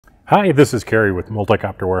Hi, this is Kerry with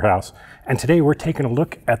Multicopter Warehouse, and today we're taking a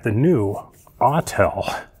look at the new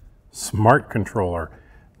Autel Smart Controller.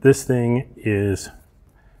 This thing is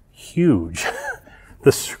huge.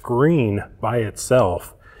 The screen by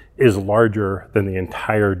itself is larger than the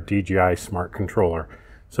entire DJI Smart Controller.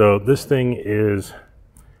 So this thing is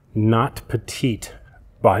not petite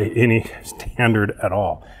by any standard at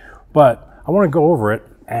all. But I want to go over it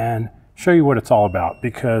and show you what it's all about,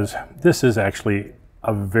 because this is actually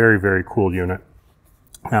a very, very cool unit.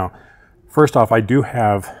 Now, first off, I do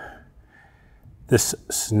have this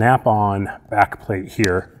snap-on backplate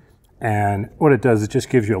here, and what it does, it just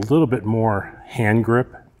gives you a little bit more hand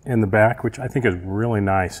grip in the back, which I think is really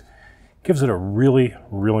nice. Gives it a really,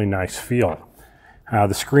 really nice feel.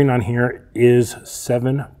 The screen on here is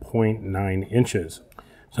 7.9 inches.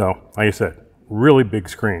 So, like I said, really big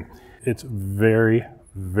screen. It's very,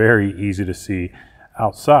 very easy to see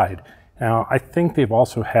outside. Now, I think they've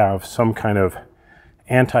also have some kind of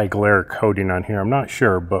anti-glare coating on here. I'm not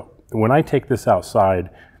sure, but when I take this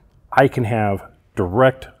outside, I can have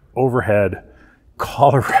direct overhead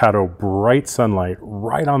Colorado bright sunlight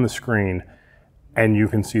right on the screen, and you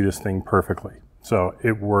can see this thing perfectly. So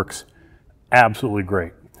it works absolutely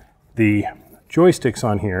great. The joysticks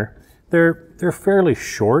on here, they're fairly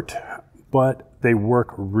short, but they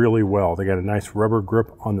work really well. They got a nice rubber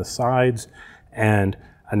grip on the sides and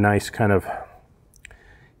a nice kind of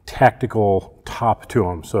tactical top to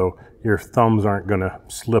them, so your thumbs aren't going to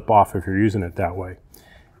slip off if you're using it that way.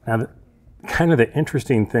 Now, kind of the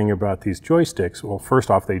interesting thing about these joysticks, well, first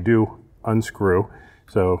off, they do unscrew,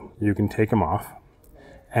 so you can take them off,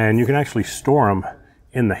 and you can actually store them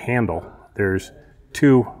in the handle. There's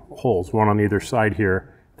two holes, one on either side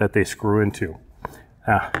here, that they screw into.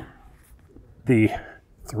 The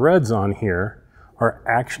threads on here are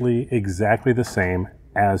actually exactly the same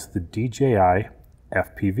as the DJI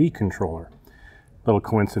FPV controller. Little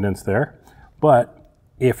coincidence there. But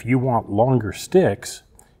if you want longer sticks,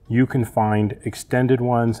 you can find extended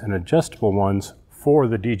ones and adjustable ones for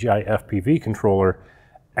the DJI FPV controller,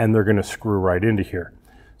 and they're going to screw right into here.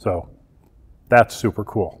 So that's super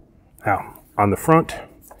cool. Now, on the front,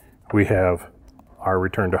 we have our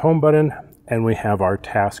return to home button, and we have our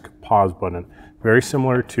task pause button. Very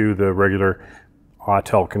similar to the regular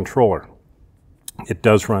Autel controller. It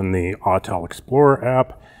does run the Autel Explorer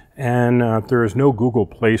app, and there is no Google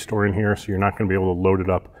Play Store in here, so you're not going to be able to load it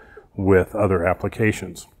up with other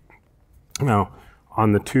applications. Now,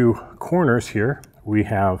 on the two corners here, we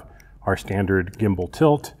have our standard gimbal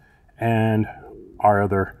tilt and our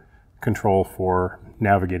other control for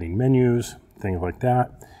navigating menus, things like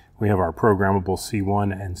that. We have our programmable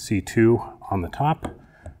C1 and C2 on the top,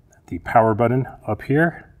 the power button up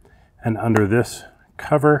here, and under this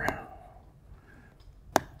cover,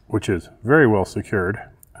 which is very well secured,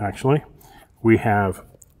 actually, we have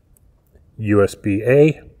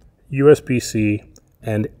USB-A, USB-C,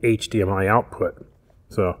 and HDMI output.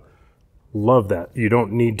 So, love that. You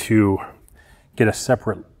don't need to get a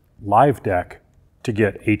separate live deck to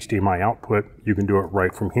get HDMI output. You can do it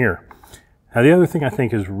right from here. Now, the other thing I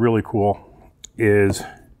think is really cool is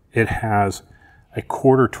it has a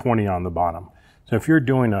 1/4-20 on the bottom. So if you're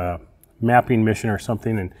doing a mapping mission or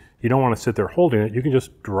something and you don't want to sit there holding it, you can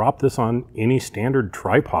just drop this on any standard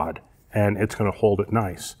tripod and it's going to hold it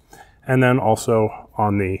nice. And then also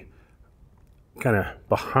on the kind of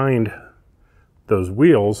behind those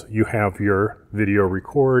wheels, you have your video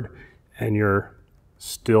record and your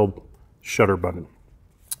still shutter button.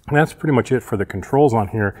 And that's pretty much it for the controls on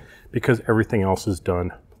here, because everything else is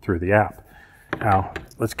done through the app. Now,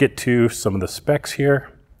 let's get to some of the specs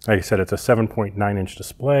here. Like I said, it's a 7.9 inch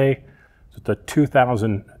display. It's a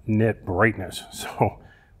 2000 nit brightness, so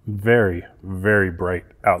very, very bright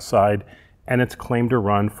outside, and it's claimed to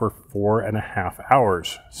run for 4.5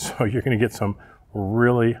 hours. So you're going to get some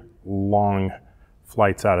really long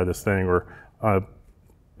flights out of this thing, or a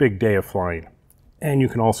big day of flying. And you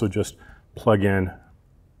can also just plug in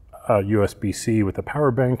a USB-C with a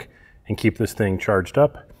power bank and keep this thing charged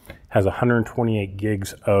up. Has 128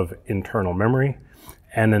 gigs of internal memory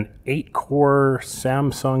and an 8-core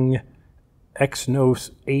Samsung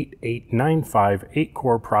Exynos 8895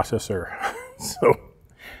 8-core processor. So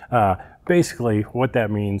basically what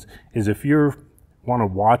that means is if you want to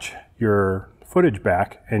watch your footage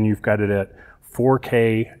back and you've got it at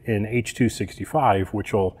 4K in H.265,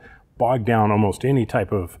 which will bog down almost any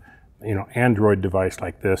type of Android device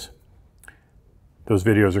like this, those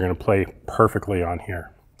videos are going to play perfectly on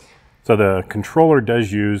here. So the controller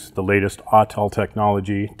does use the latest Autel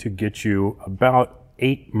technology to get you about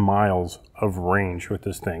 8 miles of range with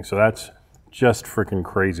this thing. So that's just freaking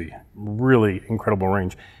crazy. Really incredible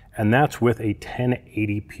range. and that's with a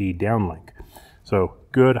 1080p downlink. So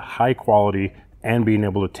good, high quality, and being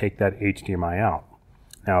able to take that HDMI out.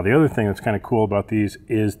 Now, the other thing that's kind of cool about these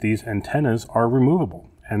is these antennas are removable,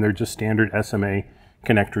 and they're just standard SMA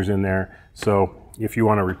connectors in there. So if you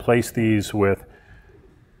want to replace these with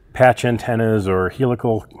patch antennas or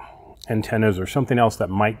helical antennas or something else that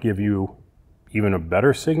might give you even a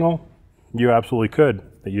better signal, you absolutely could.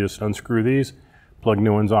 You just unscrew these, plug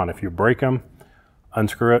new ones on. If you break them,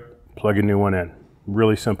 unscrew it, plug a new one in.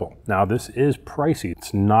 Really simple. Now, this is pricey.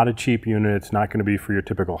 It's not a cheap unit. It's not going to be for your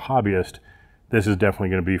typical hobbyist. This is definitely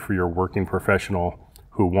going to be for your working professional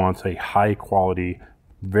who wants a high quality,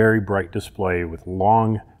 very bright display with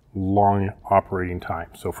long operating time.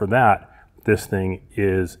 So for that, this thing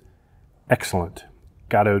is excellent.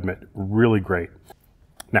 Gotta admit, really great.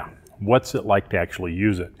 Now, what's it like to actually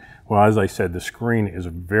use it? Well, as I said, the screen is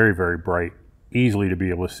very bright, easily to be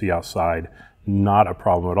able to see outside, not a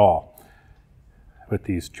problem at all. With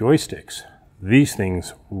these joysticks, these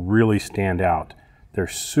things really stand out. They're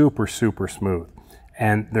super smooth.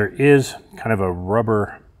 And there is kind of a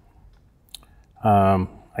rubber, I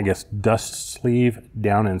guess, dust sleeve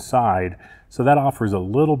down inside. So that offers a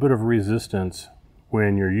little bit of resistance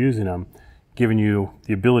when you're using them, giving you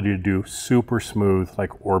the ability to do super smooth,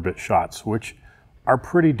 like orbit shots, which are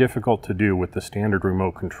pretty difficult to do with the standard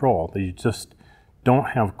remote control. They just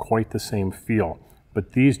don't have quite the same feel.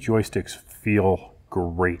 But these joysticks feel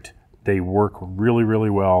great. They work really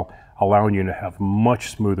well, allowing you to have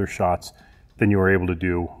much smoother shots than you were able to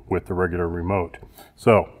do with the regular remote.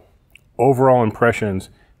 So overall impressions,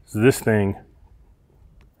 this thing,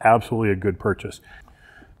 absolutely a good purchase.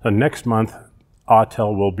 So next month,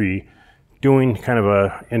 Autel will be doing kind of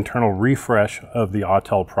an internal refresh of the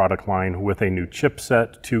Autel product line with a new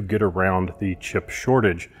chipset to get around the chip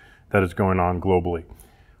shortage that is going on globally.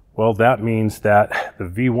 Well, that means that the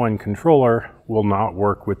V1 controller will not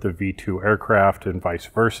work with the V2 aircraft and vice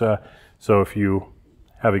versa. So if you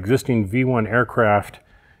have existing V1 aircraft,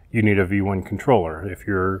 you need a V1 controller. If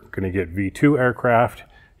you're going to get V2 aircraft,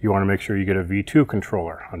 you want to make sure you get a V2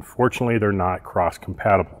 controller. Unfortunately, they're not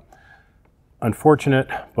cross-compatible. Unfortunate,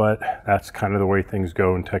 but that's kind of the way things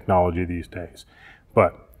go in technology these days.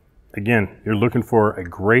 But again, you're looking for a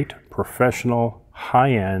great, professional,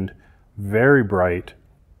 high-end, very bright,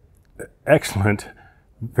 excellent,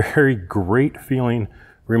 very great feeling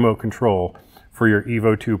remote control for your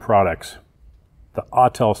EVO II products. The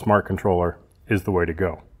Autel Smart Controller is the way to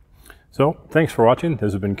go. So thanks for watching.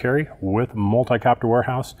 This has been Kerry with Multicopter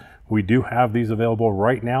Warehouse. We do have these available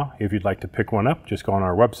right now. If you'd like to pick one up, just go on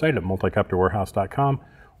our website at multicopterwarehouse.com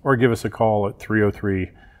or give us a call at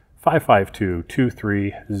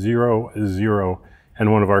 303-552-2300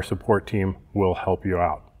 and one of our support team will help you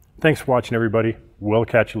out. Thanks for watching, everybody. We'll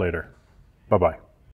catch you later. Bye-bye.